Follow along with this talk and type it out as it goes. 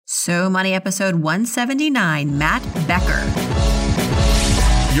So Money episode 179, Matt Becker.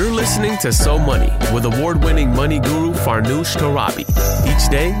 You're listening to So Money with award-winning money guru Farnoosh Torabi. Each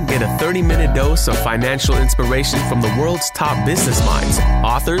day, get a 30-minute dose of financial inspiration from the world's top business minds,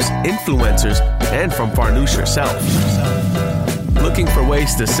 authors, influencers, and from Farnoosh herself. Looking for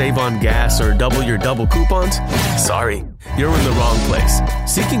ways to save on gas or double your double coupons? Sorry, you're in the wrong place.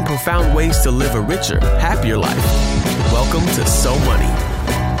 Seeking profound ways to live a richer, happier life. Welcome to So Money.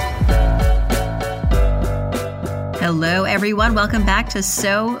 Hello, everyone. Welcome back to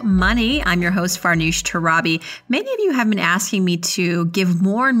So Money. I'm your host, Farnoosh Torabi. Many of you have been asking me to give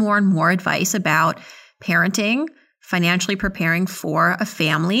more and more advice about parenting, financially preparing for a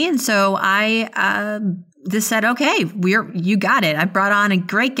family. And so I just said, okay, you got it. I brought on a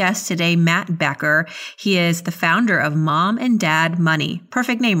great guest today, Matt Becker. He is the founder of Mom and Dad Money.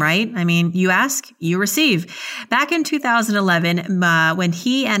 Perfect name, right? I mean, you ask, you receive. Back in 2011, when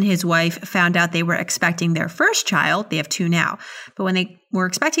he and his wife found out they were expecting their first child, they have two now, but when they were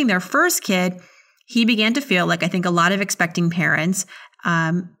expecting their first kid, he began to feel like I think a lot of expecting parents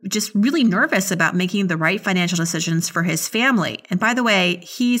just really nervous about making the right financial decisions for his family. And by the way,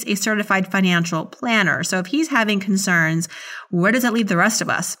 he's a certified financial planner. So if he's having concerns, where does that leave the rest of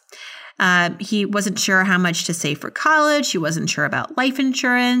us? He wasn't sure how much to save for college. He wasn't sure about life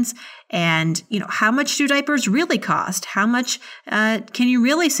insurance. And, how much do diapers really cost? How much can you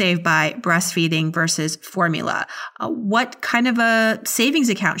really save by breastfeeding versus formula? What kind of a savings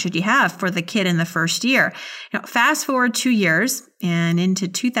account should you have for the kid in the first year? Fast forward 2 years and into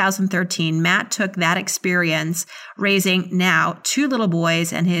 2013, Matt took that experience raising now two little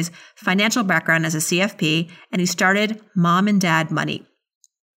boys and his financial background as a CFP, and he started Mom and Dad Money.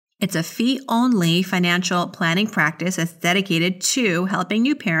 It's a fee-only financial planning practice that's dedicated to helping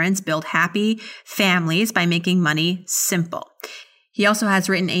new parents build happy families by making money simple. He also has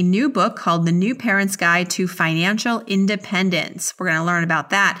written a new book called The New Parent's Guide to Financial Independence. We're going to learn about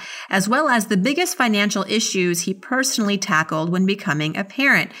that, as well as the biggest financial issues he personally tackled when becoming a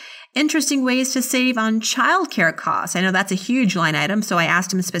parent. Interesting ways to save on childcare costs. I know that's a huge line item, so I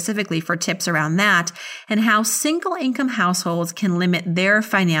asked him specifically for tips around that and how single income households can limit their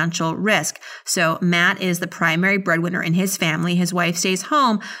financial risk. So Matt is the primary breadwinner in his family. His wife stays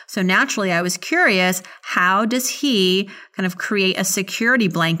home. So naturally, I was curious, how does he kind of create a security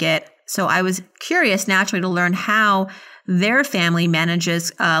blanket? So I was curious naturally to learn how their family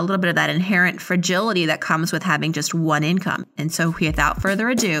manages a little bit of that inherent fragility that comes with having just one income. And so without further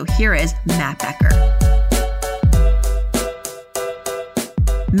ado, here is Matt Becker.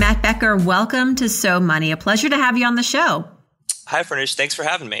 Matt Becker, welcome to So Money. A pleasure to have you on the show. Hi, Farnoosh. Thanks for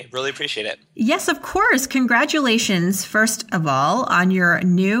having me. Really appreciate it. Yes, of course. Congratulations, first of all, on your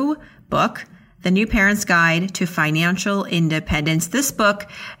new book, The New Parent's Guide to Financial Independence. This book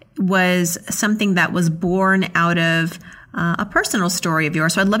was something that was born out of a personal story of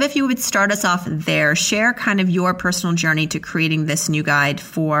yours. So I'd love if you would start us off there, share kind of your personal journey to creating this new guide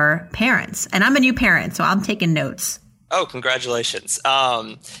for parents. And I'm a new parent, so I'm taking notes. Oh, congratulations.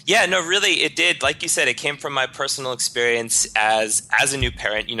 Really, it did. Like you said, it came from my personal experience as a new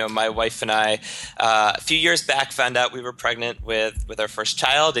parent. My wife and I, a few years back, found out we were pregnant with our first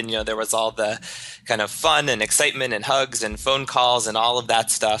child. And, there was all the kind of fun and excitement and hugs and phone calls and all of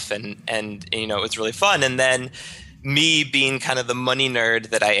that stuff. And it was really fun. And then me being kind of the money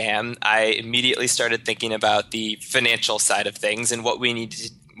nerd that I am, I immediately started thinking about the financial side of things and what we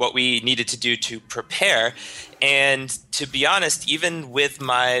needed to do to prepare. And to be honest, even with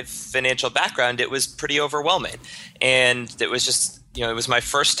my financial background, it was pretty overwhelming. And it was just, it was my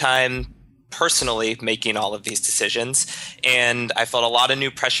first time personally making all of these decisions. And I felt a lot of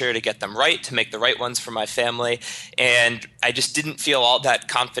new pressure to get them right, to make the right ones for my family. And I just didn't feel all that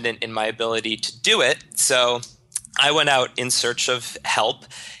confident in my ability to do it. So I went out in search of help.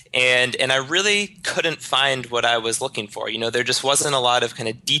 And I really couldn't find what I was looking for. There just wasn't a lot of kind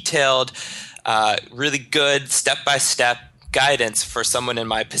of detailed, really good step-by-step guidance for someone in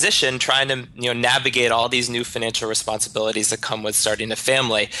my position trying to navigate all these new financial responsibilities that come with starting a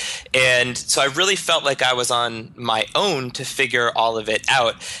family. And so I really felt like I was on my own to figure all of it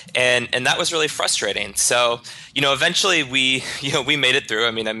out. And that was really frustrating. So, eventually we made it through.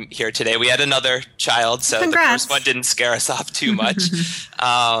 I mean, I'm here today. We had another child, so Congrats. The first one didn't scare us off too much.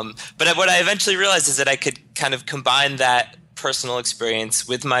 But what I eventually realized is that I could kind of combine that personal experience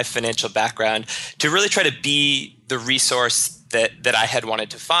with my financial background to really try to be the resource that I had wanted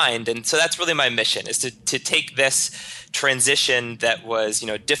to find. And so that's really my mission, is to take this transition that was,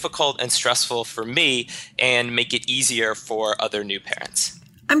 difficult and stressful for me and make it easier for other new parents.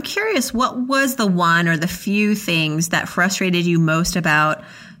 I'm curious, what was the one or the few things that frustrated you most about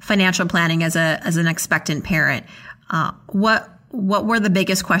financial planning as an expectant parent, what were the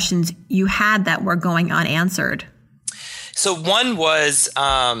biggest questions you had that were going unanswered? So one was,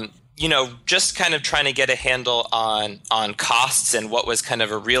 just kind of trying to get a handle on costs and what was kind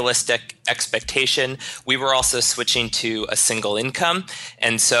of a realistic expectation. We were also switching to a single income.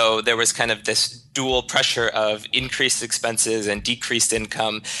 And so there was kind of this dual pressure of increased expenses and decreased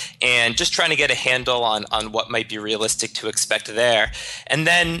income, and just trying to get a handle on what might be realistic to expect there. And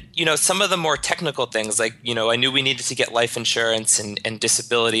then, some of the more technical things, like, I knew we needed to get life insurance and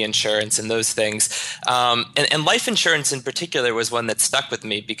disability insurance and those things. And life insurance in particular was one that stuck with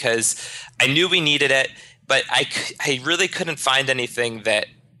me because I knew we needed it, but I really couldn't find anything that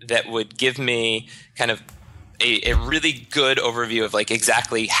would give me kind of a really good overview of like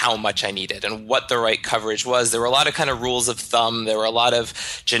exactly how much I needed and what the right coverage was. There were a lot of kind of rules of thumb. There were a lot of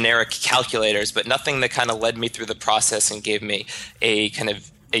generic calculators, but nothing that kind of led me through the process and gave me a kind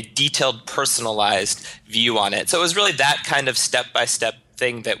of a detailed, personalized view on it. So it was really that kind of step-by-step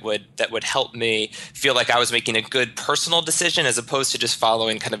thing that would help me feel like I was making a good personal decision as opposed to just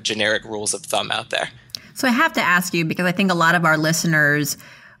following kind of generic rules of thumb out there. So I have to ask you, because I think a lot of our listeners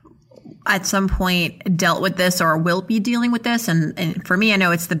at some point dealt with this or will be dealing with this. And for me, I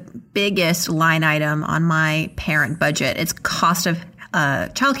know it's the biggest line item on my parent budget. It's cost of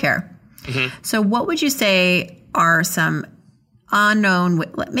childcare. Mm-hmm. So what would you say are some unknown,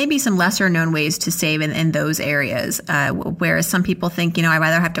 maybe some lesser known ways to save in those areas? Whereas some people think, I'd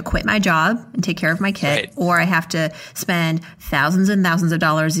rather have to quit my job and take care of my kid, right, or I have to spend thousands and thousands of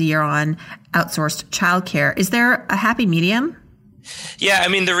dollars a year on outsourced childcare. Is there a happy medium? Yeah, I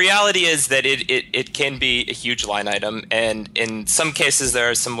mean, the reality is that it can be a huge line item, and in some cases there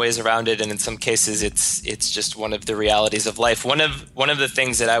are some ways around it, and in some cases it's just one of the realities of life. One of the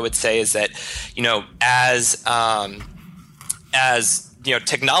things that I would say is that, as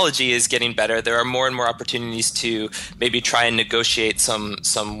technology is getting better, there are more and more opportunities to maybe try and negotiate some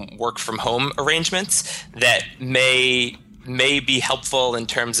work from home arrangements that may be helpful in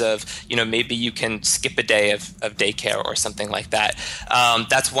terms of, maybe you can skip a day of daycare or something like that.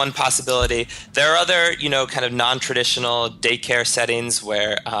 That's one possibility. There are other, kind of non-traditional daycare settings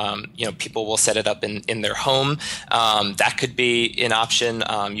where, people will set it up in their home. That could be an option.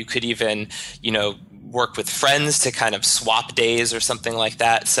 You could even, work with friends to kind of swap days or something like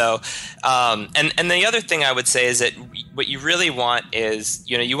that. So, and the other thing I would say is that what you really want is,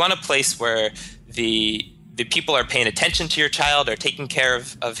 you want a place where the people are paying attention to your child, are taking care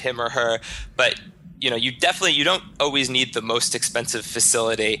of him or her, but you don't always need the most expensive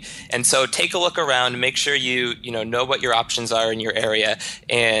facility. And so take a look around, make sure you know what your options are in your area,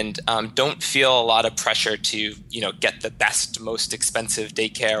 and don't feel a lot of pressure to get the best, most expensive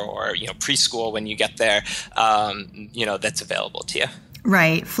daycare or preschool when you get there, that's available to you.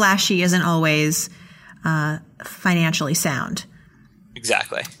 Right. Flashy isn't always financially sound.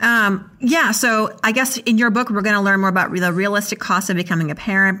 Exactly. So I guess in your book, we're going to learn more about the realistic cost of becoming a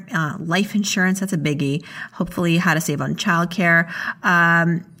parent, life insurance, that's a biggie, hopefully how to save on childcare.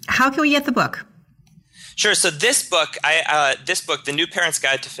 How can we get the book? Sure. So this book, The New Parent's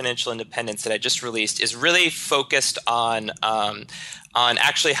Guide to Financial Independence that I just released, is really focused on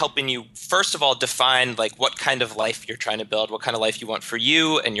actually helping you, first of all, define like what kind of life you're trying to build, what kind of life you want for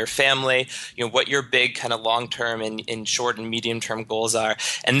you and your family, what your big kind of long-term and short and medium-term goals are,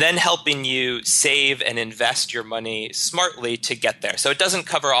 and then helping you save and invest your money smartly to get there. So it doesn't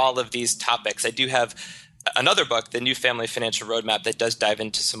cover all of these topics. I do have another book, The New Family Financial Roadmap, that does dive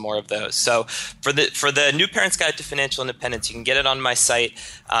into some more of those. So for the New Parent's Guide to Financial Independence, you can get it on my site,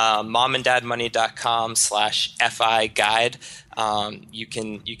 momanddadmoney.com/FI guide. You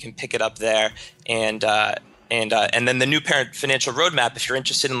can pick it up there, and then the New Parent Financial Roadmap, if you're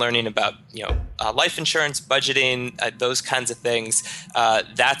interested in learning about life insurance, budgeting, those kinds of things,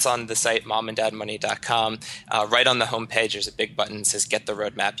 that's on the site momanddadmoney.com. Right on the homepage, there's a big button that says Get the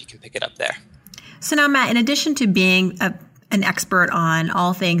Roadmap. You can pick it up there. So now, Matt, in addition to being an expert on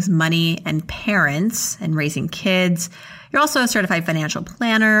all things money and parents and raising kids, you're also a certified financial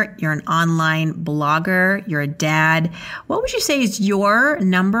planner. You're an online blogger. You're a dad. What would you say is your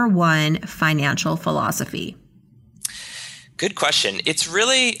number one financial philosophy? Good question. It's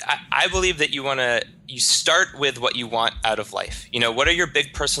really, I believe that you want to you start with what you want out of life. What are your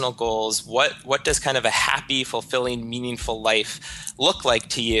big personal goals? What does kind of a happy, fulfilling, meaningful life look like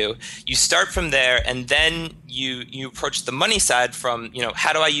to you? You start from there, and then you approach the money side from,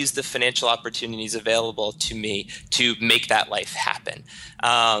 how do I use the financial opportunities available to me to make that life happen?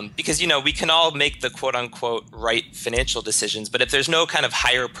 Because, we can all make the quote unquote right financial decisions, but if there's no kind of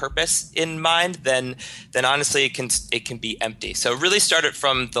higher purpose in mind, then honestly it can be empty. So really start it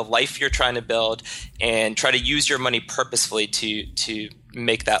from the life you're trying to build and try to use your money purposefully to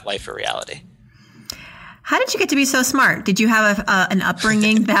make that life a reality. How did you get to be so smart? Did you have an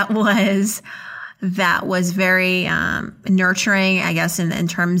upbringing that was very nurturing, I guess, in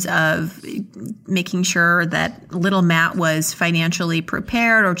terms of making sure that little Matt was financially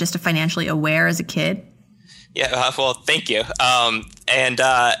prepared or just financially aware as a kid? Yeah, well, thank you. I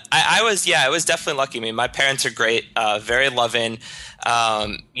was definitely lucky. I mean, my parents are great, very loving.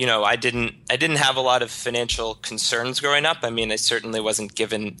 I didn't have a lot of financial concerns growing up. I mean, I certainly wasn't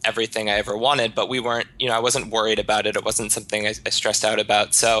given everything I ever wanted, but we weren't, I wasn't worried about it. It wasn't something I stressed out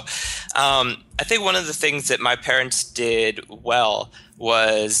about. So, I think one of the things that my parents did well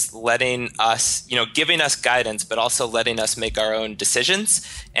was letting us, giving us guidance, but also letting us make our own decisions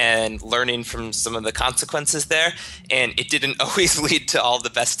and learning from some of the consequences there. And it didn't always lead to all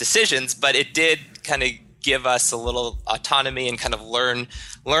the best decisions, but it did kind of give us a little autonomy and kind of learn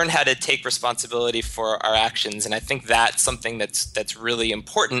how to take responsibility for our actions. And I think that's something that's really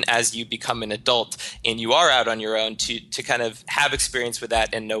important as you become an adult and you are out on your own to kind of have experience with that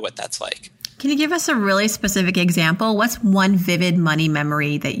and know what that's like. Can you give us a really specific example? What's one vivid money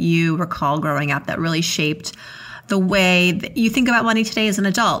memory that you recall growing up that really shaped the way that you think about money today as an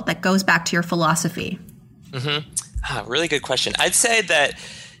adult, that goes back to your philosophy? Really good question. I'd say that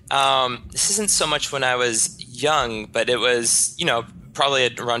this isn't so much when I was young, but it was,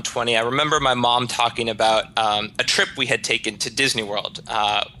 probably around 20. I remember my mom talking about a trip we had taken to Disney World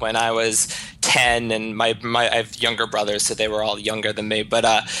when I was 10, and I have younger brothers, so they were all younger than me. But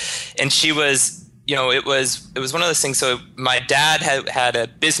and she was, it was one of those things. So my dad had a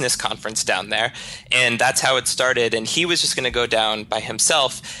business conference down there, and that's how it started. And he was just going to go down by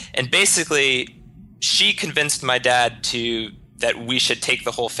himself, and basically, she convinced my dad that we should take the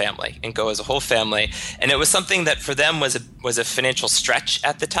whole family and go as a whole family. And it was something that for them was a financial stretch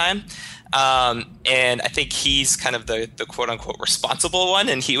at the time. And I think he's kind of the quote unquote responsible one,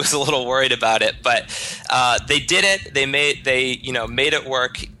 and he was a little worried about it, but they did it. They made it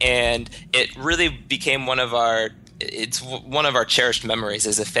work, and it really became one of our cherished memories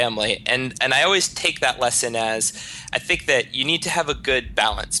as a family. And I always take that lesson as, I think that you need to have a good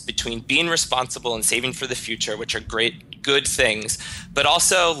balance between being responsible and saving for the future, which are good things, but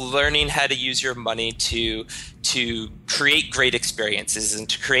also learning how to use your money to create great experiences and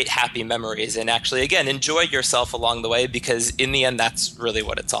to create happy memories, and actually, again, enjoy yourself along the way, because in the end, that's really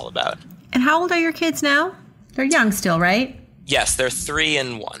what it's all about. And how old are your kids now? They're young still, right? Yes, they're 3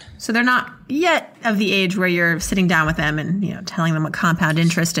 and 1. So they're not yet of the age where you're sitting down with them and telling them what compound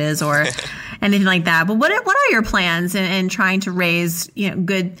interest is or anything like that. But what are your plans in trying to raise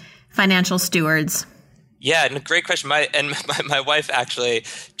good financial stewards? Yeah, and a great question. My wife actually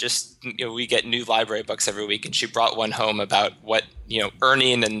just, we get new library books every week, and she brought one home about what,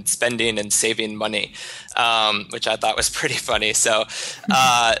 earning and spending and saving money, which I thought was pretty funny. So,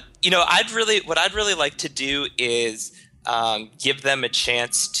 what I'd really like to do is give them a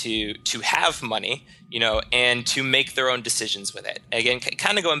chance to have money, and to make their own decisions with it. Again,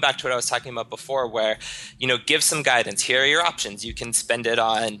 kind of going back to what I was talking about before, where, give some guidance. Here are your options. You can spend it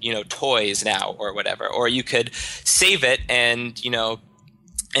on, toys now or whatever, or you could save it and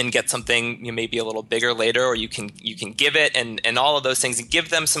get something maybe a little bigger later, or you can give it and all of those things, and give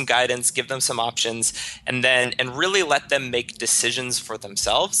them some guidance, give them some options, and really let them make decisions for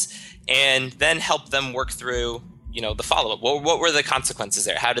themselves, and then help them work through the follow-up. What were the consequences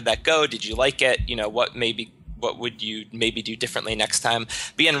there? How did that go? Did you like it? What would you maybe do differently next time?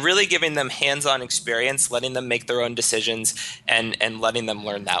 But really giving them hands-on experience, letting them make their own decisions, and letting them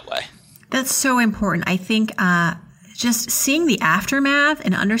learn that way. That's so important. I think just seeing the aftermath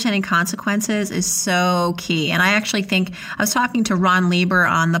and understanding consequences is so key. And I actually think I was talking to Ron Lieber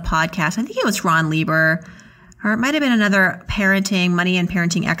on the podcast. I think it was Ron Lieber, or it might have been another money and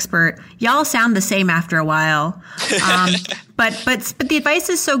parenting expert. Y'all sound the same after a while. But the advice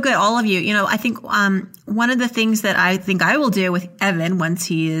is so good, all of you. I think one of the things that I think I will do with Evan once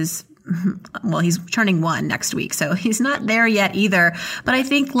he is well, he's turning 1 next week, so he's not there yet either. But I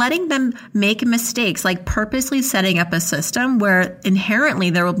think letting them make mistakes, like purposely setting up a system where inherently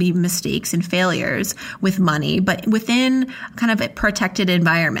there will be mistakes and failures with money, but within kind of a protected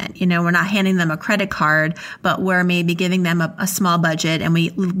environment. We're not handing them a credit card, but we're maybe giving them a small budget, and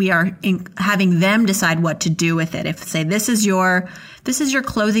we are having them decide what to do with it. If say this is your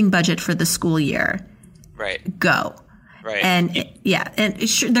clothing budget for the school year, right? Go. Right. And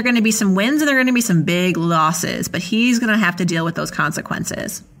there are going to be some wins and there are going to be some big losses, but he's going to have to deal with those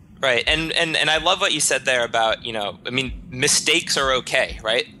consequences. Right. And I love what you said there about, mistakes are okay,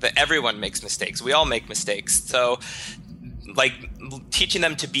 right? But everyone makes mistakes. We all make mistakes. So like teaching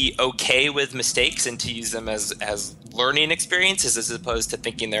them to be okay with mistakes and to use them as learning experiences as opposed to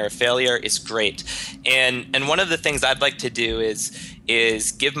thinking they're a failure is great. And one of the things I'd like to do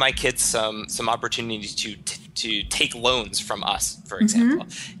is give my kids some opportunities to take loans from us, for example.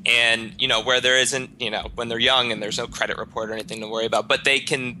 And, where there isn't, when they're young and there's no credit report or anything to worry about, but they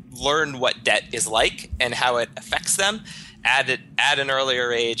can learn what debt is like and how it affects them at an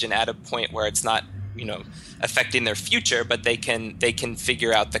earlier age and at a point where it's not, affecting their future, but they can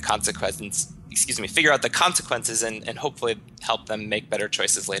figure out the consequences, and hopefully help them make better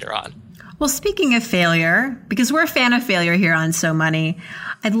choices later on. Well, speaking of failure, because we're a fan of failure here on So Money,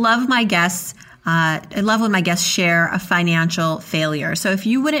 I love when my guests share a financial failure. So if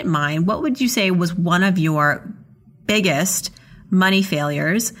you wouldn't mind, what would you say was one of your biggest money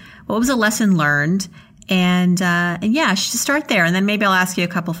failures? What was a lesson learned? And just start there. And then maybe I'll ask you a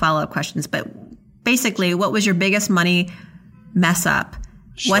couple follow-up questions. But basically, what was your biggest money mess up?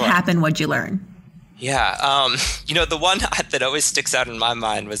 Sure. What happened? What'd you learn? Yeah. The one that always sticks out in my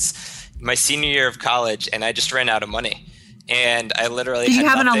mind was my senior year of college, and I just ran out of money. And I literally Did you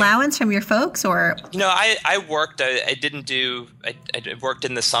have nothing. An allowance from your folks, or? I worked. I worked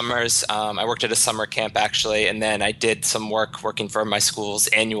in the summers. I worked at a summer camp actually, and then I did some working for my school's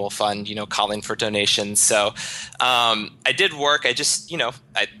annual fund. Calling for donations. So I did work. I just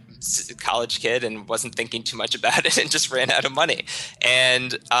I was a college kid and wasn't thinking too much about it, and just ran out of money.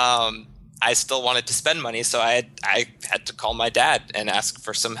 And I still wanted to spend money, so I had to call my dad and ask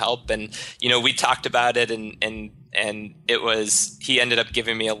for some help. And we talked about it, and it was, he ended up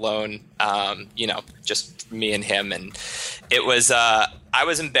giving me a loan, just me and him. And it was, I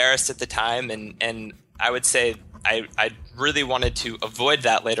was embarrassed at the time, and I would say I really wanted to avoid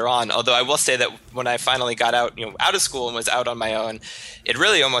that later on. Although I will say that when I finally got out of school and was out on my own, it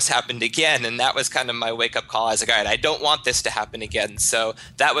really almost happened again. And that was kind of my wake up call. I was like, all right, I don't want this to happen again. So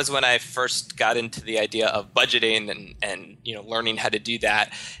that was when I first got into the idea of budgeting and learning how to do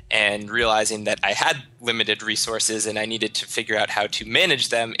that, and realizing that I had limited resources and I needed to figure out how to manage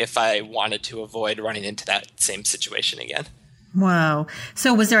them if I wanted to avoid running into that same situation again. Wow.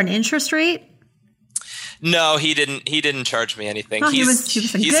 So was there an interest rate? No, he didn't charge me anything. Oh, he was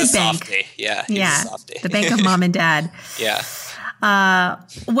a good bank. Softie. Yeah. He's a softie. The bank of mom and dad. Yeah.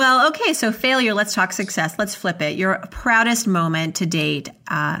 Well, okay. So failure. Let's talk success. Let's flip it. Your proudest moment to date,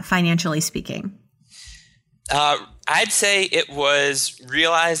 financially speaking. I'd say it was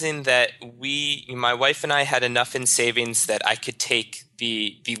realizing that my wife and I had enough in savings that I could take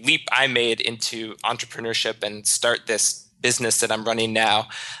the leap I made into entrepreneurship and start this business that I'm running now.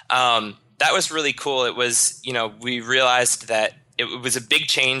 That was really cool. It was, we realized that it was a big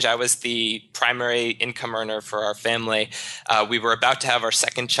change. I was the primary income earner for our family. We were about to have our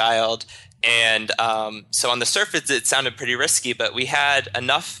second child. And so on the surface, it sounded pretty risky, but we had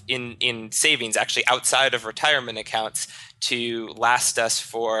enough in savings, actually outside of retirement accounts, to last us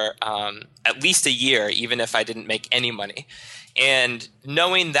for at least a year, even if I didn't make any money. And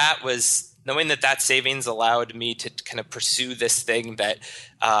knowing that savings allowed me to kind of pursue this thing that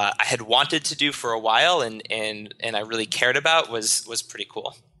I had wanted to do for a while and I really cared about was pretty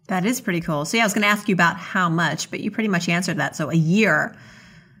cool. That is pretty cool. So I was going to ask you about how much, but you pretty much answered that. So a year,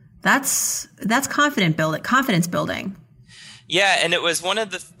 that's confidence building. Yeah, and it was one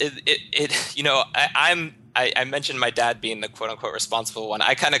of I mentioned my dad being the quote-unquote responsible one.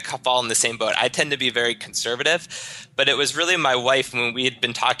 I kind of fall in the same boat. I tend to be very conservative, but it was really my wife when we had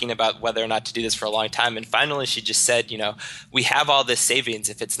been talking about whether or not to do this for a long time, and finally she just said, we have all this savings.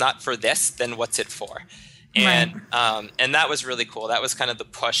 If it's not for this, then what's it for? And right. And that was really cool. That was kind of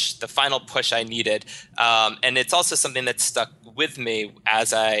the final push I needed. And it's also something that stuck with me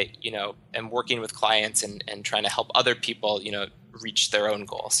as I, am working with clients and trying to help other people, reach their own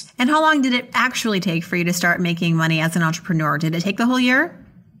goals. And how long did it actually take for you to start making money as an entrepreneur? Did it take the whole year?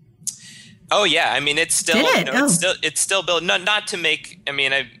 Oh, yeah. I mean, it's still, it's still built, not to make,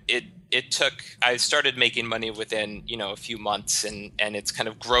 I started making money within, a few months, and it's kind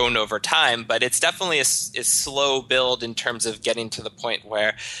of grown over time, but it's definitely a slow build in terms of getting to the point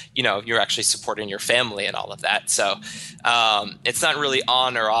where, you're actually supporting your family and all of that. So it's not really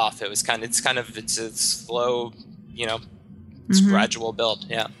on or off. It's a slow, it's gradual build.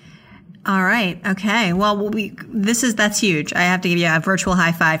 Yeah. All right. Okay. Well, that's huge. I have to give you a virtual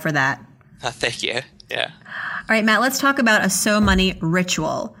high five for that. Thank you. Yeah. All right, Matt, let's talk about a So Money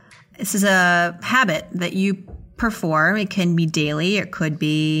ritual. This is a habit that you perform. It can be daily. It could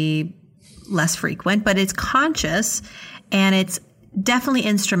be less frequent, but it's conscious and it's definitely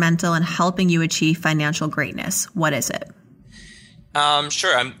instrumental in helping you achieve financial greatness. What is it?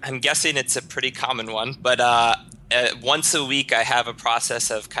 Sure. I'm guessing it's a pretty common one, but once a week I have a process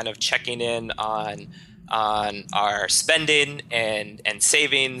of kind of checking in on our spending and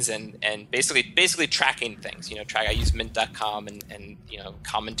savings and basically tracking things. I use Mint.com and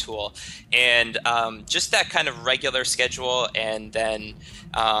Common Tool, and just that kind of regular schedule, and then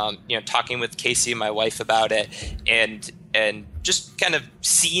talking with Casey, my wife, about it, and just kind of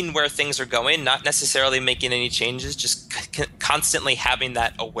seeing where things are going, not necessarily making any changes, just constantly having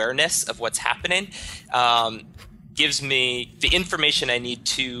that awareness of what's happening. Gives me the information I need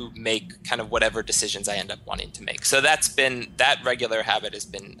to make kind of whatever decisions I end up wanting to make. So that regular habit has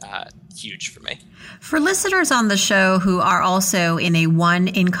been huge for me. For listeners on the show who are also in a one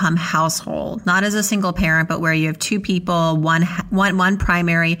income household, not as a single parent, but where you have two people, one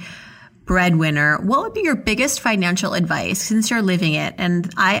primary breadwinner, what would be your biggest financial advice since you're living it?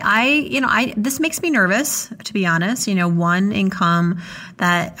 And I this makes me nervous, to be honest. One income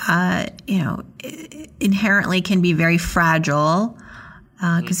that, inherently can be very fragile.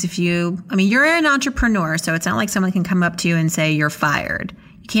 Because you're an entrepreneur, so it's not like someone can come up to you and say you're fired.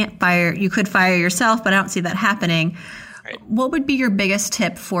 You could fire yourself, but I don't see that happening. Right. What would be your biggest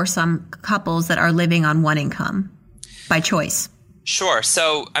tip for some couples that are living on one income by choice? Sure.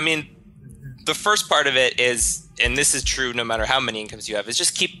 So, the first part of it is, and this is true no matter how many incomes you have, is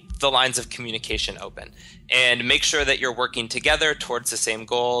just keep the lines of communication open and make sure that you're working together towards the same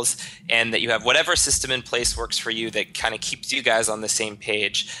goals, and that you have whatever system in place works for you that kind of keeps you guys on the same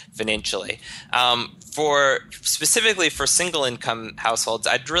page financially. Specifically for single income households,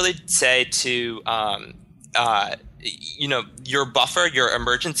 I'd really say to your buffer, your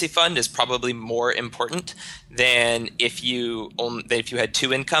emergency fund is probably more important than if you had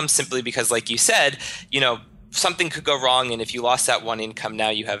two incomes, simply because, like you said, something could go wrong, and if you lost that one income, now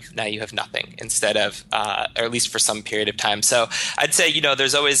you have nothing instead of, or at least for some period of time. So I'd say,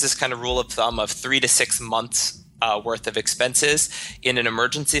 there's always this kind of rule of thumb of 3 to 6 months worth of expenses in an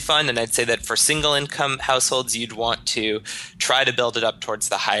emergency fund. And I'd say that for single income households, you'd want to try to build it up towards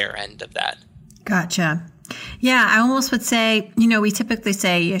the higher end of that. Gotcha. Yeah, I almost would say, we typically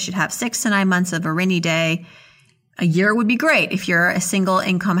say you should have 6 to 9 months of a rainy day. A year would be great if you're a single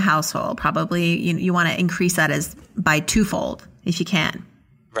income household. Probably you want to increase that by twofold if you can.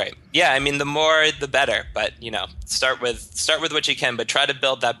 Right. Yeah. The more the better. But start with what you can, but try to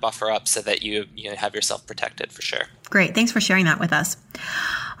build that buffer up so that you have yourself protected for sure. Great. Thanks for sharing that with us.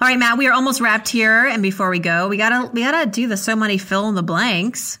 All right, Matt, we are almost wrapped here. And before we go, we gotta do the So Money fill in the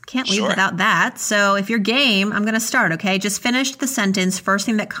blanks. Can't leave without that. So if you're game, I'm going to start. Okay. Just finish the sentence. First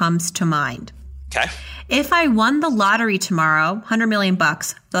thing that comes to mind. Okay. If I won the lottery tomorrow, $100 million,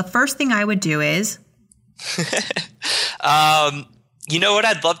 the first thing I would do is? You know what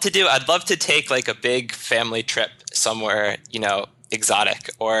I'd love to do? I'd love to take like a big family trip somewhere, exotic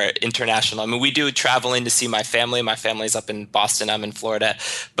or international. We do traveling to see my family. My family's up in Boston. I'm in Florida.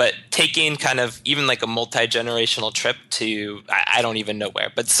 But taking kind of even like a multi-generational trip to, I don't even know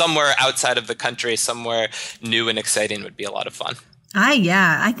where, but somewhere outside of the country, somewhere new and exciting would be a lot of fun.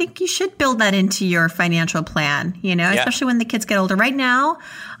 I think you should build that into your financial plan, especially when the kids get older. Right now,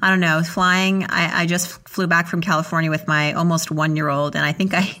 I don't know, flying, I just flew back from California with my almost 1-year-old, and I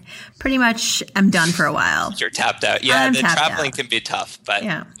think I pretty much am done for a while. You're tapped out. Yeah, the traveling can be tough, but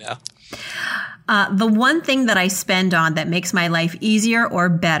yeah. The one thing that I spend on that makes my life easier or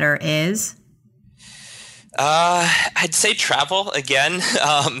better is? I'd say travel again.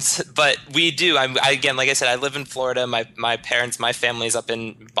 But we do. Again, like I said, I live in Florida. My family's up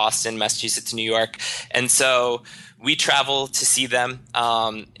in Boston, Massachusetts, New York. And so we travel to see them.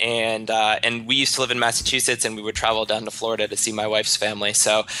 And we used to live in Massachusetts, and we would travel down to Florida to see my wife's family.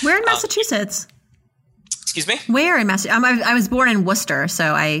 So where in Massachusetts? Excuse me? Where in Massachusetts? I was born in Worcester,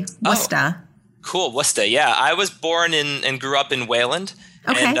 so Worcester. Oh, cool. Worcester. Yeah. I was born and grew up in Wayland.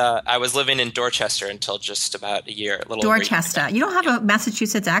 Okay. And I was living in Dorchester until just about a year. Dorchester. You don't have a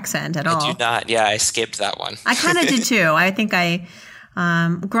Massachusetts accent at all. I do not. Yeah, I escaped that one. I kind of did too. I think I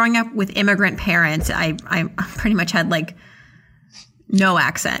Growing up with immigrant parents, I pretty much had like no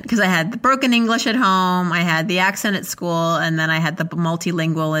accent because I had the broken English at home, I had the accent at school, and then I had the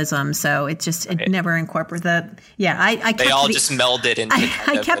multilingualism. So it never incorporated the. Yeah, I kept they all just melded into.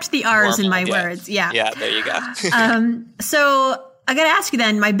 I kept the R's in my words. Yeah. Yeah, there you go. So I got to ask you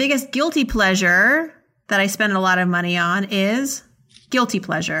then, my biggest guilty pleasure that I spend a lot of money on is guilty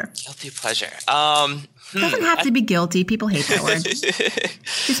pleasure. Guilty pleasure. It doesn't have to be guilty. People hate that word.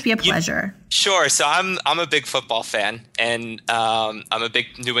 Just be a pleasure. Sure. So I'm a big football fan, and I'm a big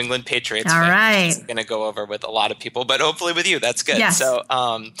New England Patriots fan. All right. I'm going to go over with a lot of people, but hopefully with you. That's good. Yes.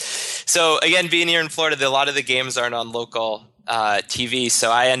 So again, being here in Florida, a lot of the games aren't on local TV, so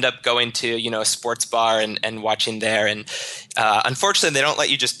I end up going to a sports bar and watching there, and unfortunately they don't let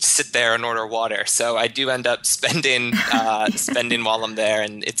you just sit there and order water, so I do end up spending while I'm there,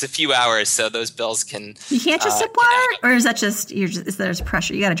 and it's a few hours, so those bills can. You can't just sip water, or is that just is there's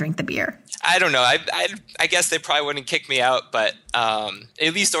pressure? You got to drink the beer. I don't know. I guess they probably wouldn't kick me out, but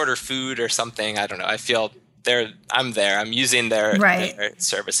at least order food or something. I don't know. I feel. I'm there. I'm using their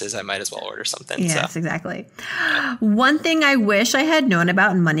services. I might as well order something. Yes, exactly. One thing I wish I had known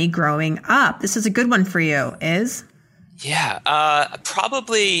about money growing up. This is a good one for you. Is? Yeah,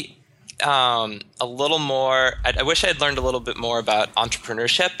 probably a little more. I wish I had learned a little bit more about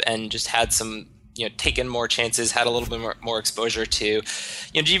entrepreneurship and just had some. Taken more chances, had a little bit more exposure to,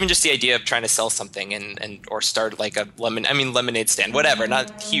 even just the idea of trying to sell something and or start like a lemonade stand, whatever,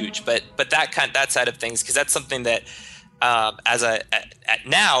 not huge, but that side of things, because that's something that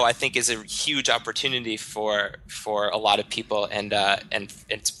now I think is a huge opportunity for a lot of people, and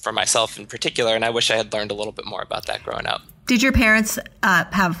it's for myself in particular. And I wish I had learned a little bit more about that growing up. Did your parents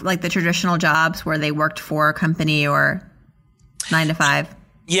have like the traditional jobs where they worked for a company or 9 to 5?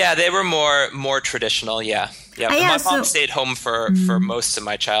 Yeah, they were more traditional. Yeah. My mom stayed home for most of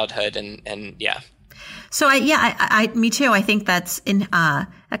my childhood, and yeah. So me too. I think that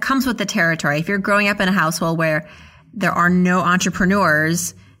comes with the territory. If you're growing up in a household where there are no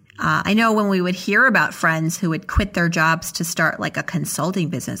entrepreneurs, I know when we would hear about friends who would quit their jobs to start like a consulting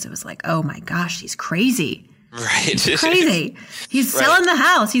business, it was like, oh my gosh, he's crazy. Right. He's crazy. He's selling the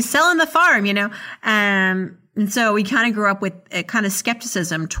house. He's selling the farm. And so we kind of grew up with a kind of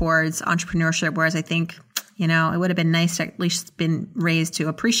skepticism towards entrepreneurship, whereas I think, it would have been nice to at least been raised to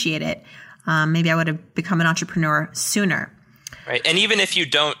appreciate it. Maybe I would have become an entrepreneur sooner. Right. And even if you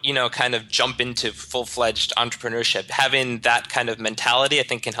don't, kind of jump into full-fledged entrepreneurship, having that kind of mentality, I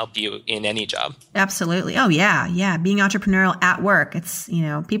think, can help you in any job. Absolutely. Oh, yeah. Yeah. Being entrepreneurial at work. It's,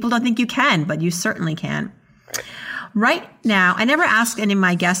 people don't think you can, but you certainly can. Right now, I never asked any of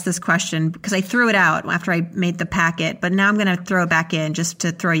my guests this question because I threw it out after I made the packet, but now I'm going to throw it back in just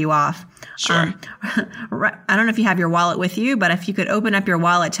to throw you off. Sure. I don't know if you have your wallet with you, but if you could open up your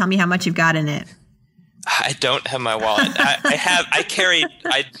wallet, tell me how much you've got in it. I don't have my wallet. I carry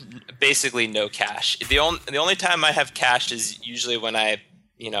basically no cash. The only time I have cash is usually when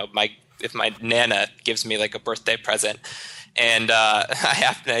if my Nana gives me like a birthday present. And I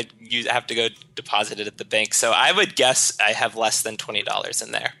have to go deposit it at the bank. So I would guess I have less than $20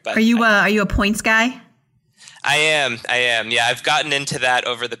 in there. But are you a points guy? I am. Yeah, I've gotten into that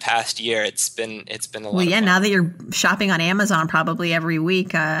over the past year. It's been a lot. Well, yeah. Of fun. Now that you're shopping on Amazon probably every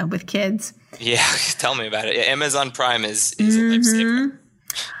week with kids. Yeah, tell me about it. Yeah, Amazon Prime is a lifesaver.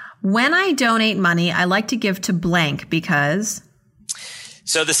 When I donate money, I like to give to blank because.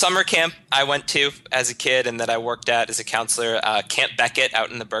 So the summer camp I went to as a kid and that I worked at as a counselor, Camp Beckett out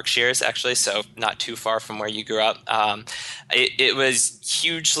in the Berkshires, actually, so not too far from where you grew up. It was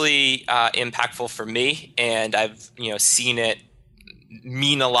hugely impactful for me, and I've seen it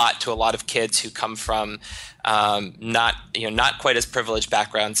mean a lot to a lot of kids who come from not quite as privileged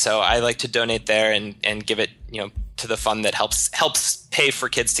backgrounds. So I like to donate there and give it to the fund that helps pay for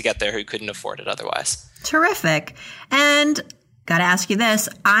kids to get there who couldn't afford it otherwise. Terrific. And got to ask you this.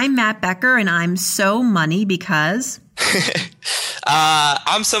 I'm Matt Becker, and I'm so money because...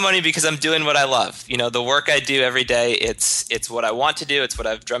 I'm so money because I'm doing what I love. The work I do every day, it's what I want to do. It's what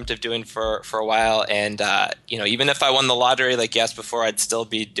I've dreamt of doing for a while. And, even if I won the lottery, like you asked before, I'd still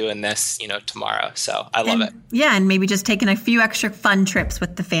be doing this, tomorrow. So I love it. Yeah. And maybe just taking a few extra fun trips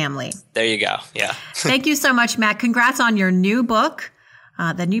with the family. There you go. Yeah. Thank you so much, Matt. Congrats on your new book.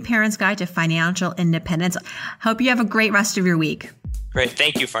 The New Parent's Guide to Financial Independence. Hope you have a great rest of your week. Great.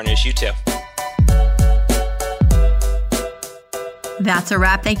 Thank you, Farnoosh. You too. That's a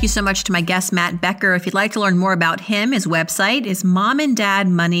wrap. Thank you so much to my guest, Matt Becker. If you'd like to learn more about him, his website is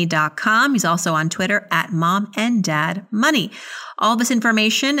momanddadmoney.com. He's also on Twitter at momanddadmoney. All this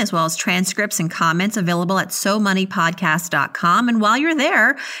information, as well as transcripts and comments, available at SoMoneyPodcast.com. And while you're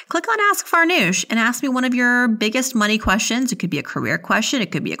there, click on Ask Farnoosh and ask me one of your biggest money questions. It could be a career question.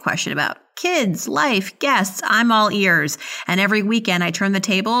 It could be a question about kids, life, guests. I'm all ears. And every weekend, I turn the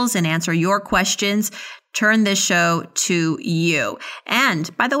tables and answer your questions. Turn this show to you.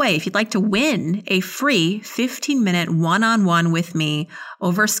 And by the way, if you'd like to win a free 15-minute one-on-one with me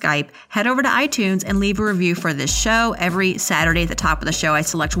over Skype, head over to iTunes and leave a review for this show. Every Saturday at the top of the show, I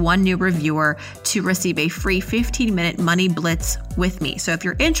select one new reviewer to receive a free 15-minute money blitz with me. So if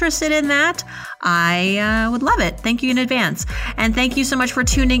you're interested in that, I would love it. Thank you in advance. And thank you so much for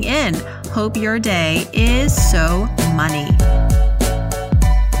tuning in. Hope your day is so money.